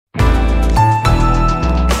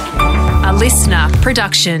listener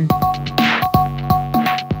production.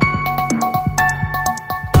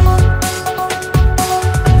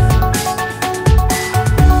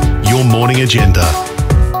 Your morning agenda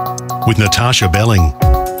with Natasha Belling.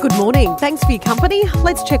 Good morning. Thanks for your company.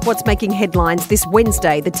 Let's check what's making headlines this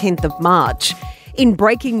Wednesday, the 10th of March. In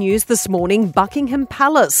breaking news this morning, Buckingham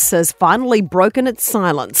Palace has finally broken its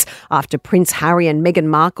silence after Prince Harry and Meghan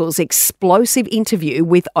Markle's explosive interview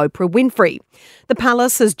with Oprah Winfrey. The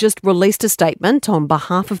palace has just released a statement on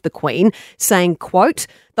behalf of the Queen saying, quote,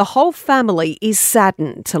 "The whole family is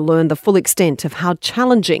saddened to learn the full extent of how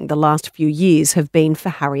challenging the last few years have been for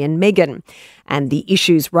Harry and Meghan, and the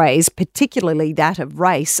issues raised, particularly that of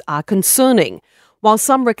race, are concerning. While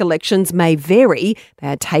some recollections may vary, they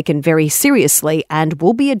are taken very seriously and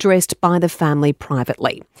will be addressed by the family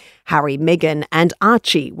privately. Harry, Meghan and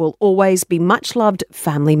Archie will always be much-loved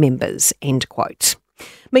family members," end quote.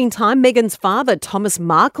 Meantime, Meghan's father, Thomas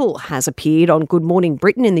Markle, has appeared on Good Morning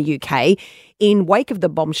Britain in the UK in wake of the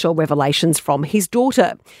bombshell revelations from his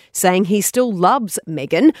daughter, saying he still loves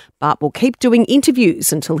Meghan but will keep doing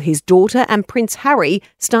interviews until his daughter and Prince Harry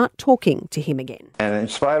start talking to him again. And in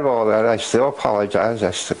spite of all that, I still apologize.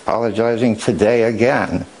 I'm apologizing today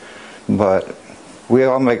again. But we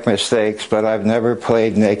all make mistakes, but I've never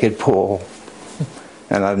played naked pool.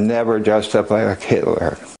 And I've never dressed up like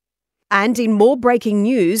Hitler. And in more breaking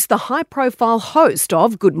news, the high-profile host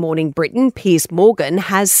of Good Morning Britain, Piers Morgan,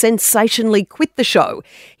 has sensationally quit the show.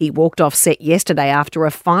 He walked off set yesterday after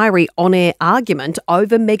a fiery on-air argument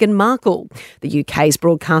over Meghan Markle. The UK's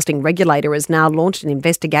broadcasting regulator has now launched an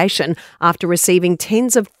investigation after receiving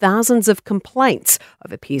tens of thousands of complaints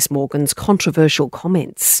over Piers Morgan's controversial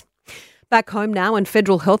comments. Back home now, and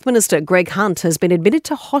Federal Health Minister Greg Hunt has been admitted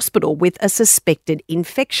to hospital with a suspected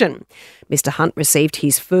infection. Mr Hunt received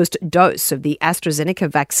his first dose of the AstraZeneca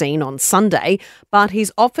vaccine on Sunday, but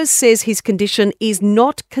his office says his condition is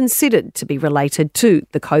not considered to be related to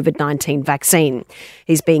the COVID-19 vaccine.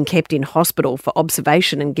 He's being kept in hospital for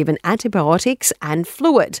observation and given antibiotics and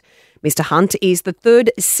fluid. Mr Hunt is the third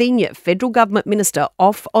senior federal government minister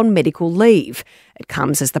off on medical leave. It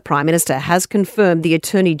comes as the Prime Minister has confirmed the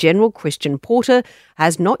Attorney-General, Christian Porter,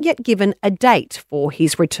 has not yet given a date for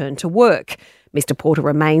his return to work. Mr Porter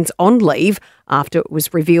remains on leave after it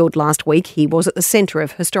was revealed last week he was at the centre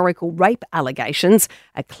of historical rape allegations,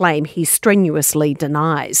 a claim he strenuously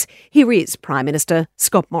denies. Here is Prime Minister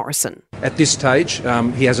Scott Morrison. At this stage,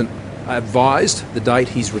 he hasn't advised the date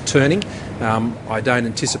he's returning. I don't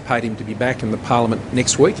anticipate him to be back in the Parliament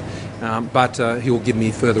next week, but he will give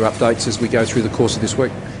me further updates as we go through the course of this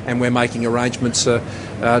week. And we're making arrangements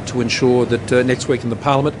to ensure that next week in the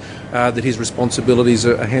Parliament that his responsibilities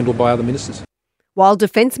are handled by other ministers. While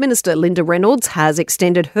Defence Minister Linda Reynolds has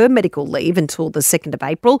extended her medical leave until the 2nd of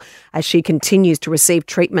April as she continues to receive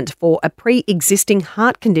treatment for a pre-existing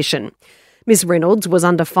heart condition. Ms Reynolds was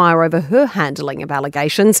under fire over her handling of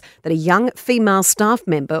allegations that a young female staff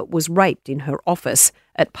member was raped in her office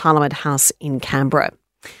at Parliament House in Canberra.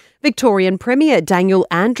 Victorian Premier Daniel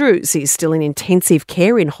Andrews is still in intensive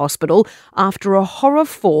care in hospital after a horror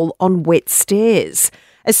fall on wet stairs.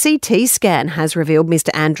 A CT scan has revealed Mr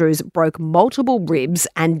Andrews broke multiple ribs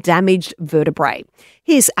and damaged vertebrae.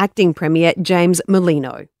 Here's Acting Premier James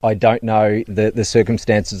Merlino. I don't know the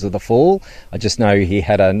circumstances of the fall. I just know he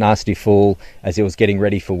had a nasty fall as he was getting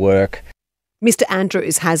ready for work. Mr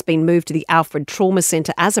Andrews has been moved to the Alfred Trauma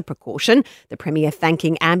Centre as a precaution, the Premier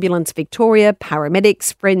thanking Ambulance Victoria,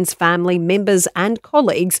 paramedics, friends, family members and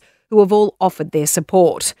colleagues who have all offered their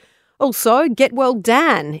support. Also, Get Well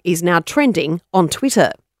Dan is now trending on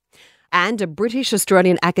Twitter. And a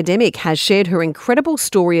British-Australian academic has shared her incredible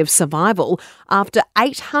story of survival after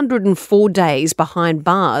 804 days behind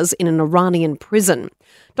bars in an Iranian prison.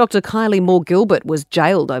 Dr Kylie Moore-Gilbert was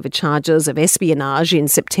jailed over charges of espionage in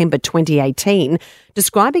September 2018,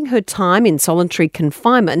 describing her time in solitary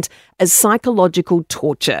confinement as psychological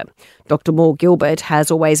torture. Dr Moore-Gilbert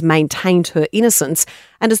has always maintained her innocence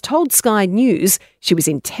and has told Sky News she was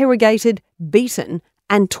interrogated, beaten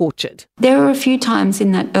and tortured. There were a few times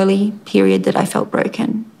in that early period that I felt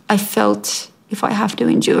broken. I felt if I have to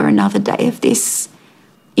endure another day of this,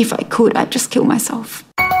 if I could, I'd just kill myself.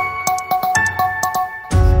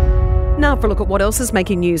 Now for a look at what else is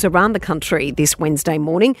making news around the country this Wednesday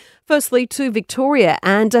morning. Firstly, to Victoria,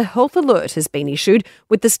 and a health alert has been issued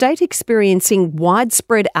with the state experiencing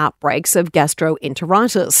widespread outbreaks of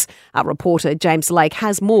gastroenteritis. Our reporter James Lake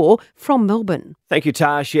has more from Melbourne. Thank you,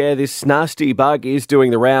 Tash. Yeah, this nasty bug is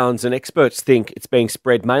doing the rounds, and experts think it's being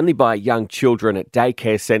spread mainly by young children at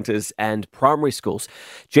daycare centres and primary schools.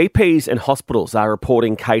 GPs and hospitals are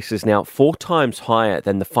reporting cases now 4 times higher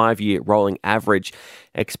than the 5-year rolling average.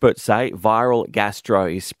 Experts say viral gastro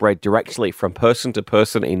is spread directly from person to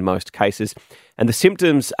person in most cases, and the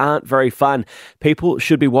symptoms aren't very fun. People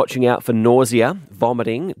should be watching out for nausea,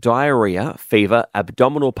 vomiting, diarrhea, fever,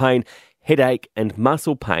 abdominal pain, headache and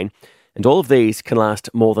muscle pain, and all of these can last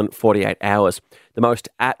more than 48 hours. The most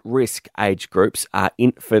at-risk age groups are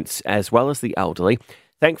infants as well as the elderly.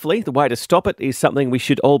 Thankfully, the way to stop it is something we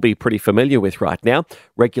should all be pretty familiar with right now: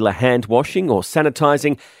 regular hand washing or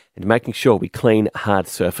sanitising and making sure we clean hard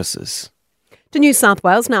surfaces. To New South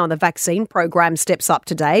Wales now, the vaccine program steps up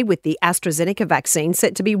today with the AstraZeneca vaccine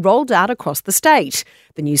set to be rolled out across the state.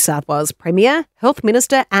 The New South Wales Premier, Health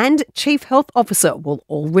Minister and Chief Health Officer will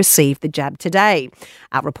all receive the jab today.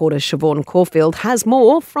 Our reporter Siobhan Caulfield has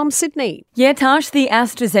more from Sydney. Yeah, Tash, the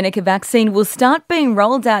AstraZeneca vaccine will start being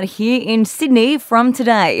rolled out here in Sydney from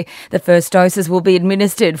today. The first doses will be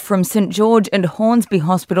administered from St George and Hornsby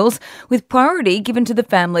hospitals, with priority given to the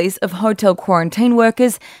families of hotel quarantine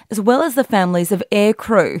workers as well as the families of air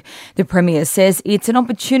crew. The Premier says it's an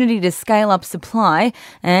opportunity to scale up supply,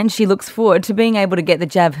 and she looks forward to being able to get the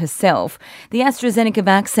jab herself. The AstraZeneca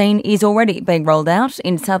vaccine is already being rolled out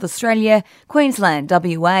in South Australia, Queensland,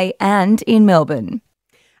 WA and in Melbourne.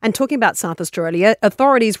 And talking about South Australia,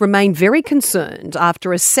 authorities remain very concerned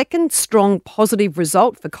after a second strong positive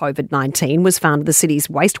result for COVID-19 was found in the city's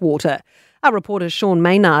wastewater. Our reporter Sean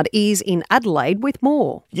Maynard is in Adelaide with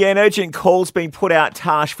more. Yeah, an urgent call's been put out,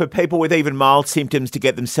 Tash, for people with even mild symptoms to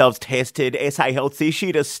get themselves tested. SA Health's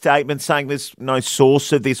issued a statement saying there's no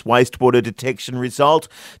source of this wastewater detection result,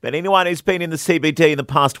 but anyone who's been in the CBD in the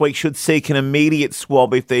past week should seek an immediate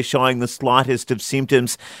swab if they're showing the slightest of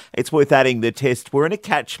symptoms. It's worth adding the test were in a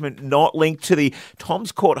catchment not linked to the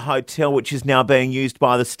Tom's Court Hotel, which is now being used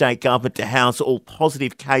by the state government to house all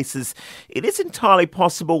positive cases. It is entirely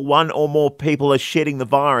possible one or more people are shedding the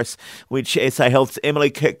virus, which SA Health's Emily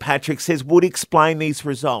Kirkpatrick says would explain these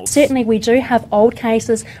results. Certainly we do have old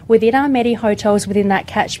cases within our Medi hotels within that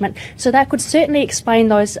catchment, so that could certainly explain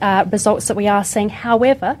those results that we are seeing.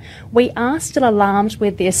 However, we are still alarmed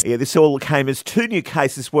with this. Yeah, this all came as 2 new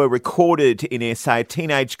cases were recorded in SA, a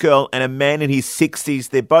teenage girl and a man in his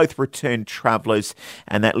 60s. They're both returned travellers,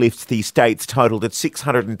 and that lifts the state's total at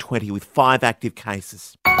 620 with 5 active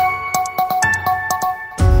cases.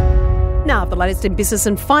 Now, the latest in business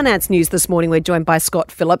and finance news this morning, we're joined by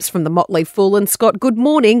Scott Phillips from the Motley Fool. And Scott, good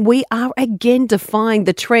morning. We are again defying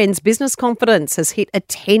the trends. Business confidence has hit a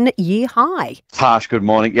 10-year high. Tash, good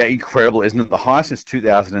morning. Yeah, incredible, isn't it? The highest since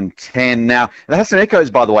 2010. Now, it has some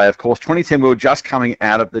echoes, by the way, of course. 2010, we were just coming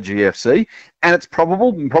out of the GFC. And it's probable,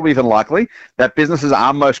 and probably even likely, that businesses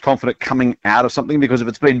are most confident coming out of something, because if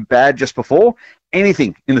it's been bad just before,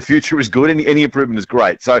 anything in the future is good. Any improvement is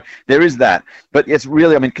great. So there is that. But it's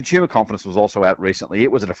really, consumer confidence was also out recently.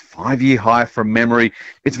 It was at a 5-year high from memory.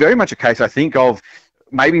 It's very much a case, I think, of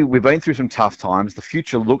maybe we've been through some tough times. The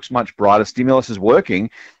future looks much brighter. Stimulus is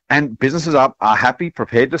working. And businesses are happy,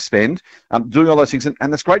 prepared to spend, doing all those things. And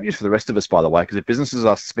that's great news for the rest of us, by the way, because if businesses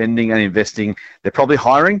are spending and investing, they're probably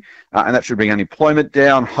hiring, and that should bring unemployment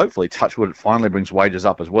down. Hopefully, touch wood, it finally brings wages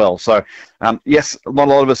up as well. So, yes, not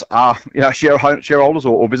a lot of us are shareholders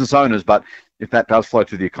or business owners, but if that does flow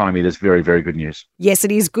through the economy, there's very, very good news. Yes,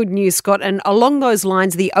 it is good news, Scott. And along those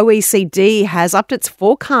lines, the OECD has upped its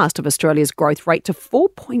forecast of Australia's growth rate to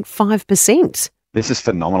 4.5%. This is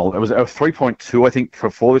phenomenal. It was 3.2, I think,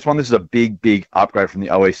 for this one. This is a big, big upgrade from the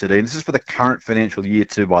OECD. And this is for the current financial year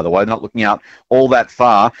too, by the way, not looking out all that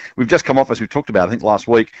far. We've just come off, as we talked about, I think last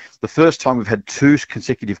week, the first time we've had 2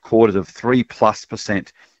 consecutive quarters of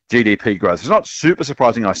 3+% GDP growth. It's not super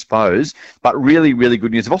surprising, I suppose, but really, really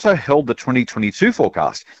good news. They've also held the 2022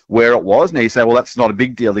 forecast where it was. Now you say, well, that's not a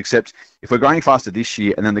big deal, except if we're growing faster this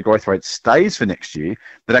year and then the growth rate stays for next year,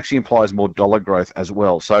 that actually implies more dollar growth as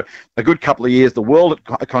well. So a good couple of years. The world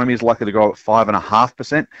economy is likely to grow at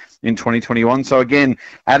 5.5% in 2021. So again,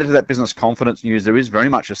 added to that business confidence news, there is very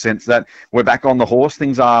much a sense that we're back on the horse.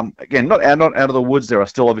 Things are, again, not out of the woods. There are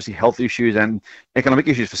still obviously health issues and economic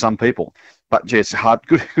issues for some people. But yeah, it's hard.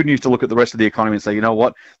 Good news to look at the rest of the economy and say, you know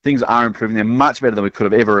what, things are improving. They're much better than we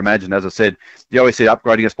could have ever imagined. As I said, the OECD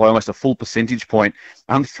upgrading us by almost a full percentage point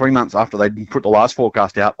 3 months after they put the last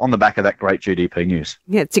forecast out on the back of that great GDP news.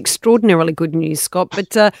 Yeah, it's extraordinarily good news, Scott. But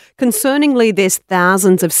concerningly, there's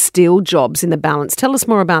thousands of steel jobs in the balance. Tell us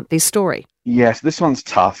more about this story. Yes, this one's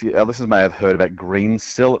tough. Your listeners may have heard about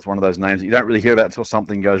Greensill. It's one of those names that you don't really hear about until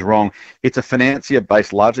something goes wrong. It's a financier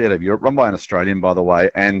based largely out of Europe, run by an Australian, by the way,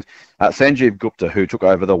 and Sanjeev Gupta, who took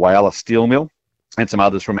over the Whyalla steel mill, and some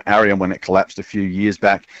others from Arium when it collapsed a few years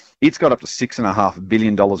back. It's got up to $6.5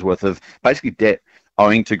 billion worth of basically debt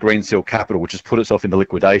owing to Greensill Capital, which has put itself into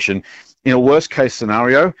liquidation. In a worst-case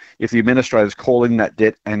scenario, if the administrators call in that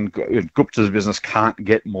debt and Gupta's business can't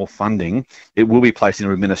get more funding, it will be placed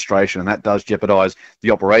into administration, and that does jeopardise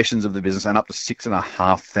the operations of the business and up to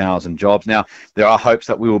 6,500 jobs. Now, there are hopes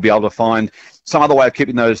that we will be able to find some other way of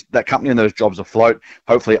keeping that company and those jobs afloat.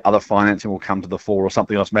 Hopefully, other financing will come to the fore or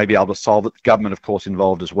something else may be able to solve it. Government, of course,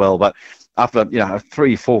 involved as well. But after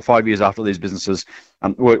 3, 4, 5 years after these businesses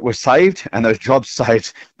were saved and those jobs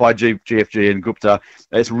saved by GFG and Gupta,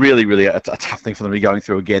 it's really, really a tough thing for them to be going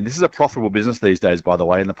through again. This is a profitable business these days, by the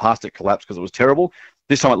way. In the past, it collapsed because it was terrible.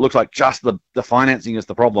 This time it looks like just the financing is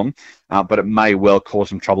the problem, but it may well cause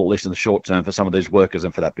some trouble, at least in the short term, for some of these workers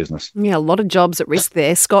and for that business. Yeah, a lot of jobs at risk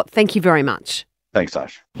there. Scott, thank you very much. Thanks,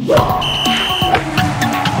 Tash.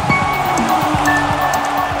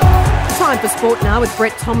 Time for sport now with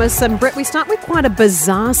Brett Thomas. And Brett, we start with quite a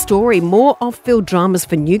bizarre story. More off-field dramas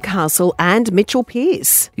for Newcastle and Mitchell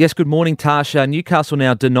Pearce. Yes, good morning, Tasha. Newcastle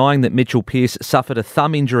now denying that Mitchell Pearce suffered a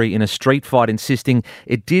thumb injury in a street fight, insisting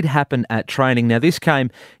it did happen at training. Now, this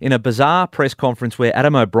came in a bizarre press conference where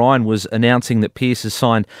Adam O'Brien was announcing that Pearce has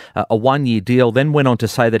signed a one-year deal, then went on to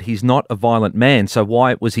say that he's not a violent man. So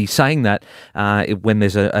why was he saying that when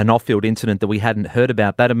there's an off-field incident that we hadn't heard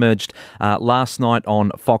about? That emerged last night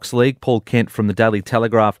on Fox League. Paul Kent from the Daily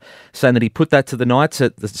Telegraph saying that he put that to the Knights.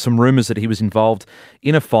 Some rumours that he was involved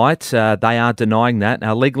in a fight. They are denying that.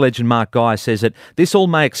 Now, league legend Mark Guy says that this all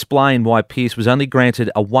may explain why Pearce was only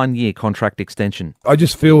granted a one-year contract extension. I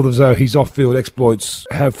just feel as though his off-field exploits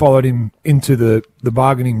have followed him into the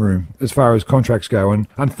bargaining room as far as contracts go. And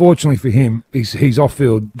unfortunately for him, his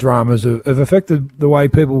off-field dramas have affected the way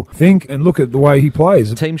people think and look at the way he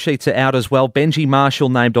plays. Team sheets are out as well. Benji Marshall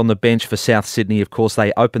named on the bench for South Sydney. Of course,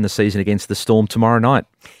 they open the season against the Storm tomorrow night.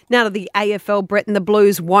 Now to the AFL, Brett, and the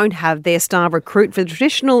Blues won't have their star recruit for the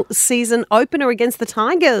traditional season opener against the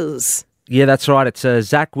Tigers. Yeah, that's right. It's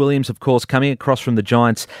Zach Williams, of course, coming across from the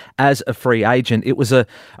Giants as a free agent. It was a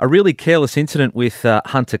really careless incident with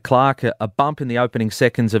Hunter Clark, a bump in the opening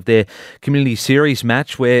seconds of their Community Series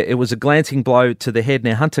match where it was a glancing blow to the head.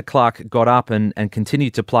 Now, Hunter Clark got up and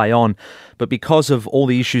continued to play on, but because of all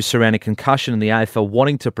the issues surrounding concussion and the AFL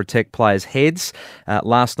wanting to protect players' heads,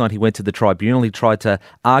 last night he went to the tribunal. He tried to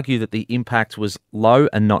argue that the impact was low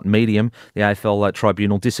and not medium. The AFL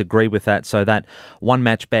tribunal disagreed with that, so that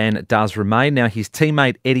one-match ban does remain. Now, his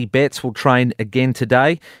teammate Eddie Betts will train again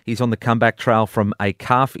today. He's on the comeback trail from a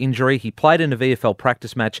calf injury. He played in a VFL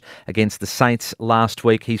practice match against the Saints last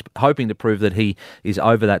week. He's hoping to prove that he is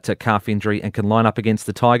over that calf injury and can line up against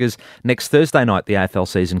the Tigers next Thursday night. The AFL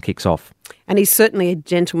season kicks off. And he's certainly a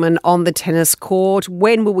gentleman on the tennis court.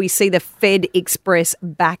 When will we see the Fed Express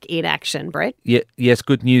back in action, Brett? Yes,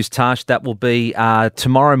 good news, Tash. That will be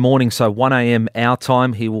tomorrow morning, so 1 a.m. our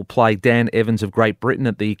time. He will play Dan Evans of Great Britain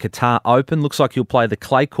at the Qatar Open. Looks like he'll play the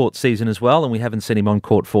clay court season as well, and we haven't seen him on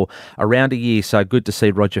court for around a year, so good to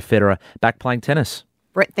see Roger Federer back playing tennis.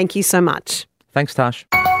 Brett, thank you so much. Thanks, Tash.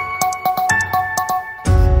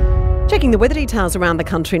 Checking the weather details around the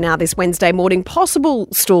country now this Wednesday morning. Possible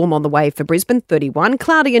storm on the way for Brisbane, 31.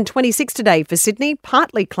 Cloudy and 26 today for Sydney.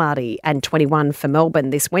 Partly cloudy and 21 for Melbourne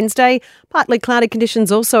this Wednesday. Partly cloudy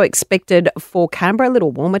conditions also expected for Canberra. A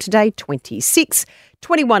little warmer today, 26.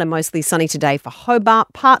 21 and mostly sunny today for Hobart.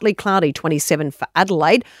 Partly cloudy, 27 for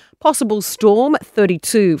Adelaide. Possible storm,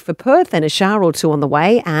 32 for Perth and a shower or two on the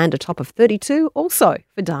way. And a top of 32 also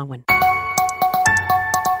for Darwin.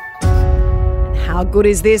 How good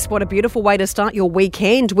is this? What a beautiful way to start your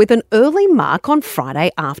weekend with an early mark on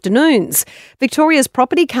Friday afternoons. Victoria's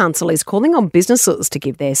Property Council is calling on businesses to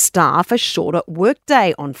give their staff a shorter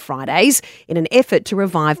workday on Fridays in an effort to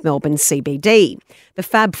revive Melbourne CBD. The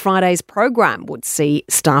Fab Fridays program would see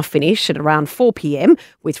staff finish at around 4 p.m,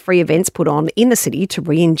 with free events put on in the city to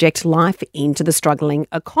re-inject life into the struggling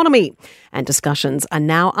economy. And discussions are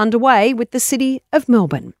now underway with the City of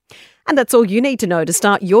Melbourne. And that's all you need to know to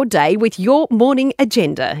start your day with your morning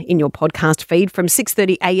agenda in your podcast feed from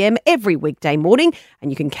 6:30 a.m. every weekday morning. And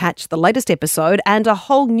you can catch the latest episode and a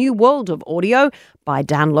whole new world of audio by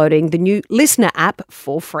downloading the new Listener app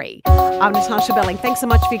for free. I'm Natasha Belling. Thanks so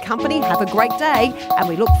much for your company. Have a great day, and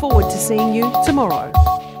we look forward to seeing you tomorrow.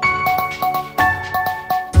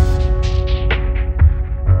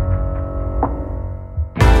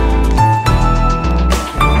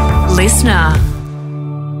 Listener.